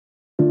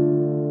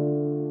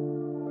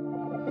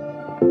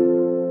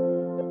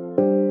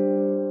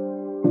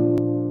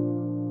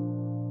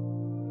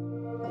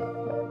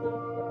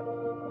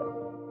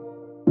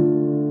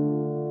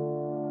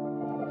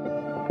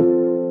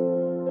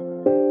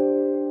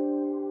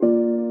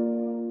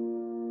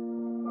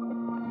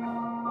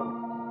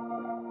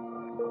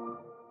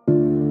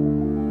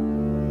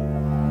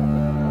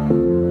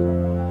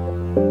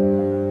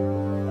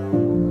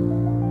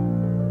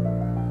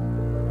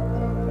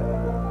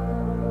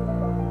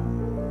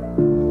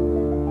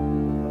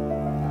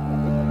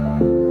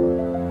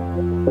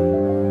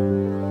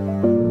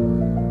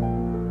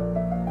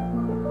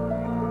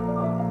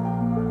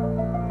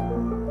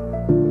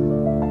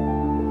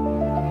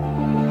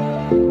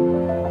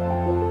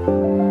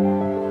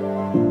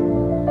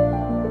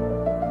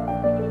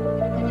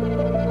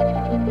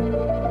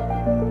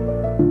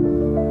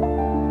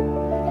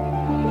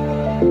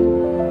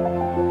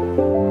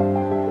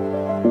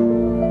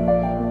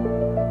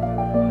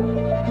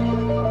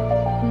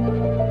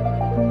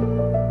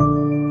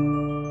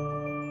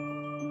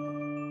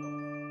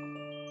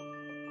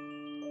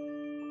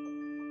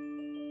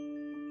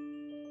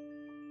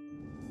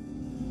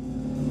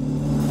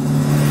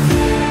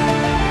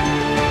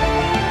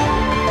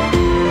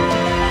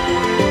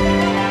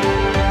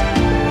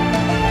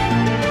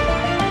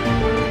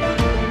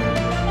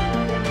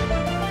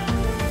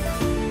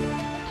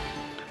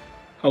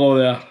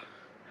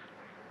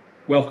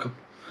Welcome.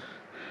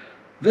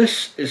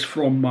 This is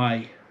from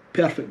my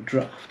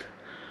Perfectdraft,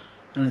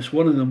 and it's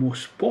one of the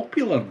most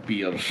popular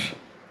beers.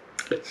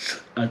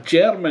 It's a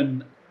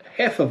German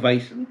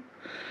Hefeweizen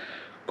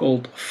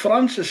called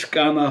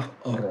Franziskaner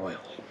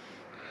Royal.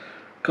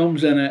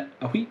 Comes in it,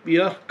 a wheat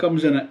beer,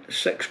 comes in at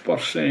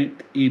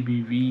 6%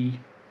 ABV,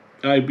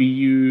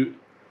 IBU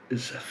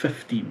is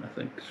 15 I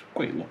think, it's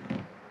quite low.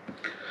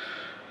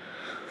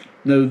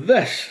 Now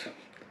this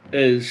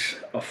is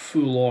a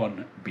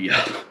full-on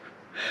beer.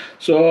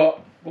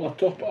 So, will I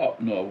top it up?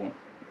 No, I won't.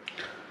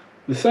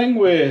 The thing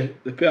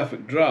with the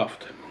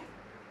Perfectdraft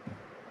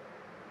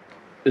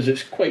is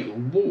it's quite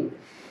low.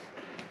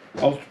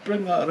 I'll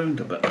bring that around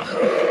a bit.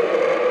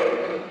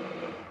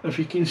 If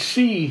you can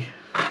see,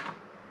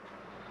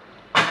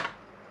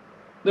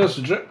 there's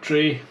the drip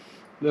tray,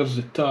 there's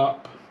the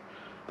tap.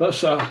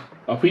 That's a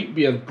wheat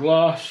beer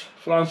glass,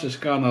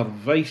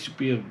 Franziskaner Weiss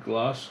beer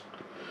glass.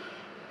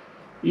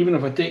 Even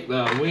if I take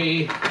that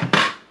away,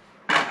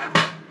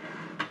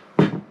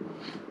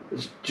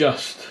 it's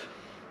just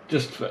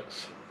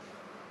fits.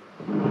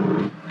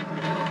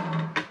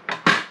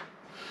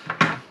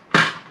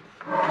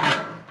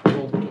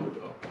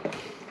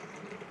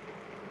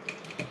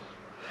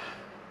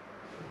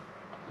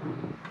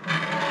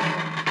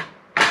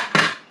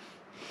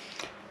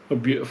 How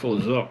beautiful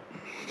is that?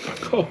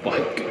 Oh my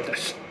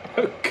goodness,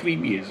 how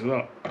creamy is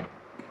that?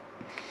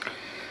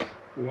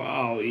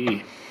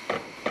 Wow-y.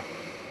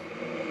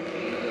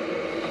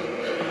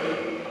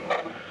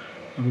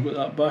 Have we got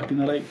that back in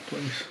the right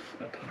place?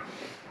 I don't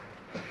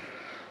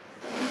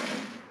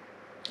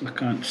know. I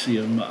can't see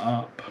on my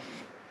app.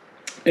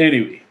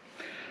 Anyway,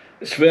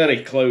 it's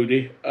very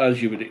cloudy,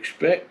 as you would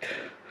expect.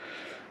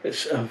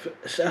 It's a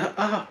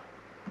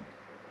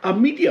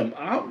medium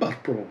amber,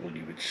 probably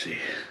you would say.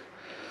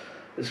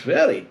 It's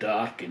very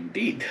dark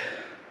indeed.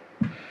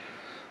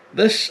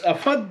 This,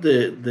 I've had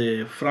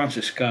the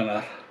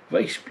Franziskaner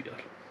Weiss beer,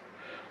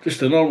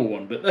 just a normal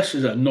one, but this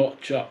is a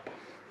notch up.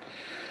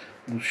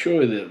 I'll show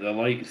you the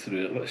light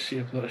through it. Let's see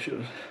if that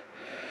shows.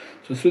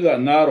 So through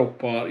that narrow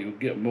part you'll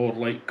get more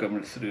light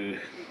coming through.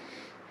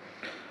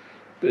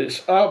 But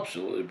it's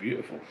absolutely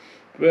beautiful.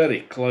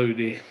 Very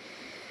cloudy.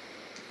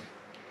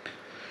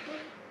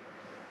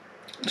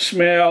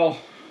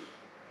 Smell.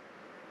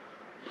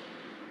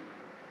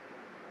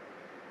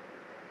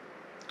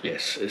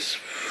 Yes, it's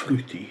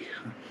fruity.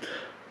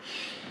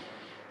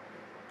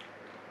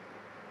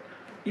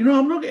 You know,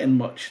 I'm not getting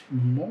much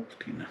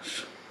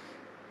maltiness.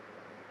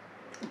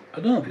 I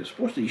don't know if you're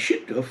supposed to. You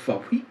should do a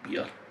wheat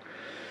beer.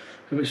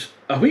 If it's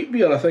a wheat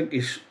beer, I think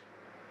is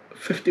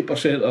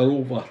 50% or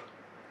over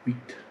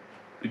wheat,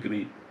 the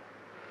grain.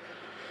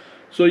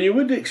 So you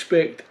would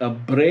expect a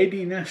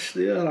breadiness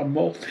there, a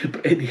malty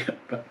bready,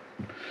 but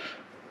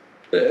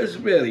it is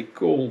very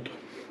cold.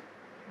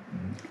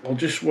 I'll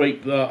just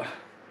wipe that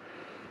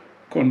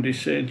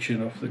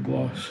condensation off the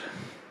glass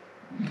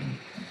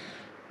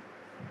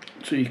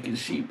so you can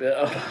see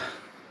better.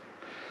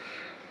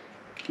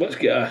 Let's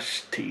get a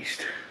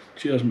taste.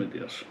 Cheers, my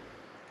dears.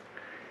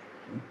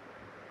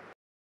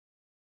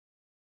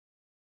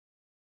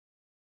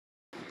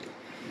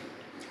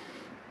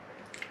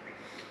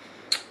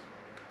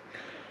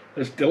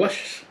 It's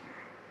delicious.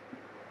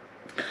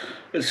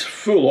 It's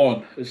full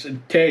on. It's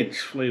intense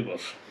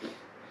flavours.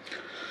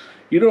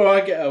 You know,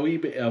 I get a wee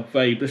bit of a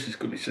vibe. This is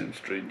going to sound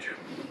strange.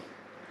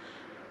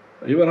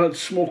 Have you ever had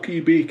smoky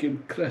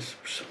bacon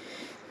crisps?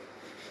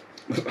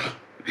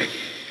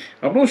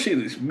 I'm not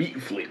saying it's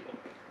meat flavour,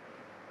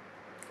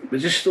 but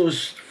just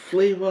those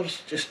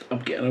flavours, just I'm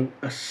getting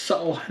a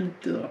subtle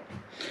hint of that.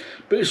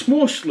 But it's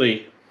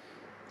mostly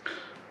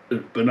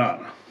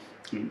banana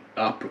and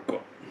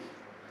apricot.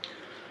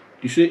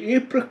 Do you say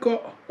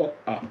apricot or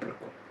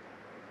apricot?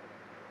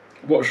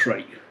 What's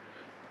right?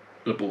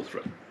 They're both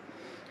right.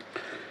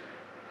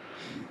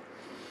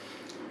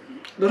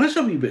 There is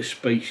a wee bit of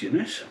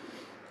spiciness.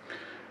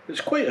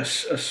 It's quite a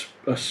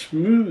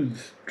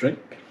smooth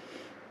drink.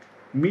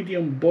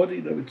 Medium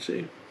bodied, I would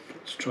say.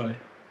 Let's try.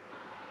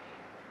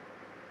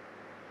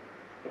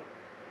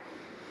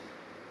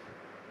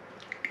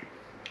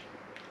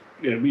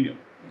 Yeah, medium.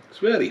 It's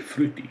very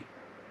fruity.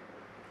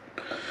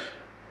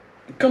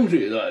 It comes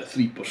out of that at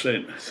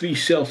 3%. 3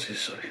 Celsius,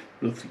 sorry,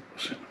 not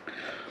 3%.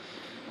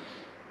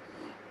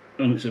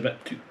 And it's a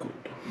bit too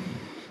cold.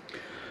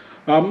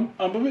 I'm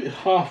about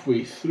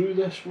halfway through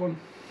this one.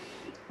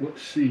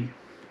 Let's see.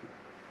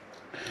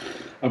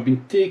 I've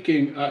been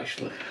taking,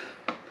 actually,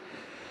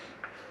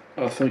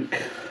 I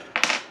think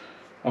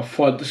I've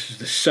had, this is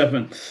the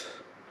 7th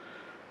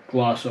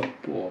glass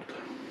up board.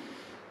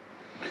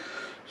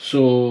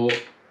 So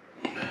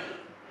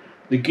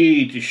the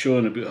gauge is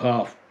showing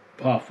about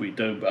halfway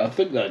down, but I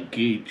think that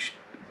gauge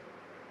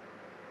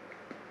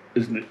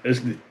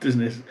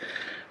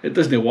it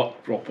doesn't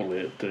work properly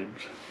at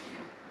times.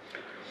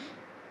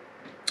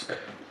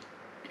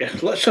 Yeah,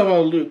 let's have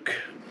a look.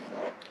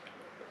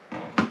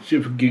 See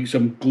if we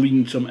can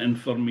glean some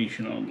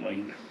information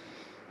online.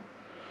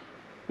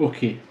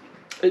 Okay,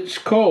 it's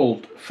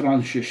called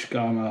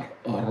Franziskaner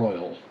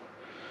Royal.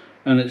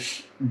 and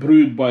it's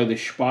brewed by the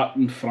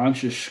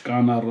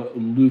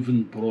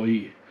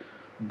Spaten-Franziskaner-Bräu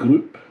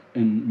group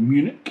in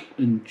Munich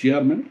in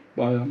Germany,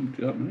 Bayern,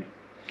 Germany.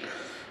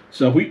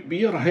 It's a wheat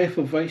beer, a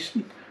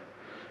Hefeweizen,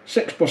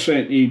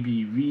 6%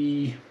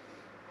 ABV,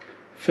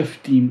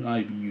 15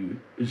 IBU,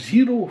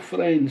 0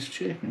 friends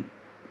checking.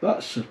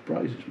 That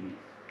surprises me.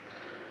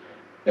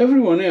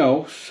 Everyone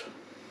else,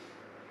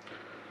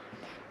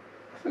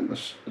 I think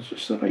this is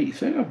this the right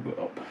thing I've got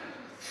up.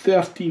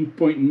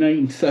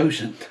 13.9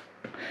 thousand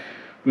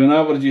with an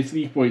average of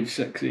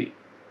 3.68.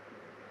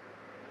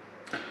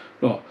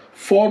 No,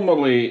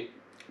 formerly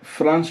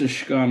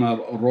Franziskaner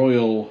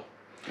Royal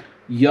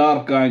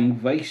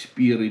Jahrgang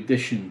Weissbier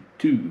Edition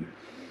 2.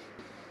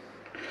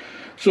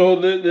 So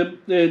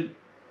the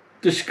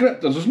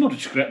descriptors, there's no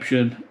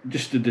description,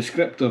 just the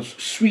descriptors: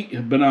 sweet,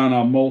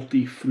 banana,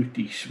 malty,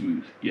 fruity,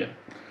 smooth. Yeah.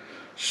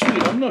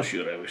 Sweet, I'm not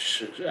sure it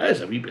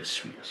is a wee bit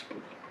sweet, I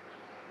suppose.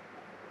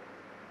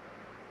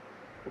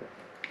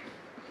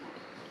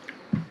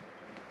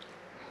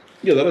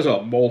 Yeah, there is a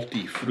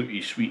malty,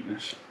 fruity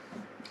sweetness.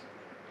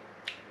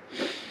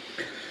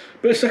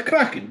 But it's a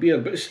cracking beer,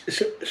 but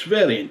it's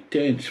very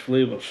intense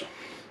flavours.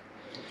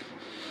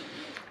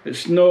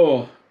 It's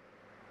no...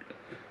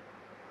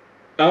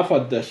 I've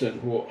had this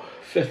in, what,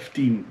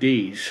 15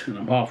 days, and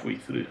I'm halfway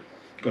through.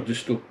 Or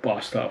just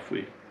past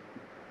halfway.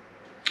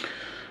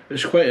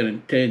 It's quite an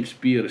intense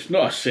beer. It's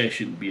not a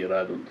session beer,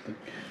 I don't think.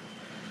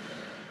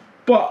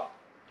 But,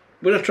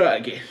 would I try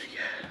it again?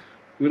 Yeah.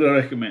 Would I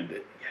recommend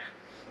it? Yeah.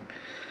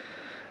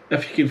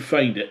 If you can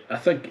find it, I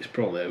think it's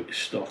probably out of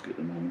stock at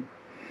the moment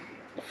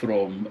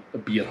from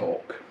Beer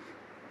Hawk.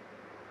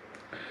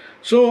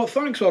 So,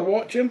 thanks for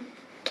watching.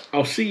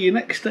 I'll see you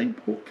next time,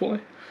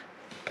 hopefully.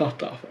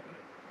 Ta-ta.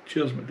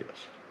 Cheers, my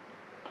dears.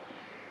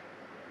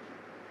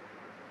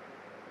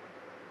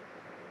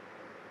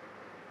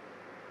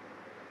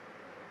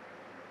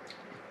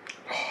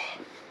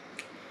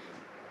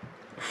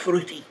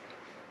 Fruity.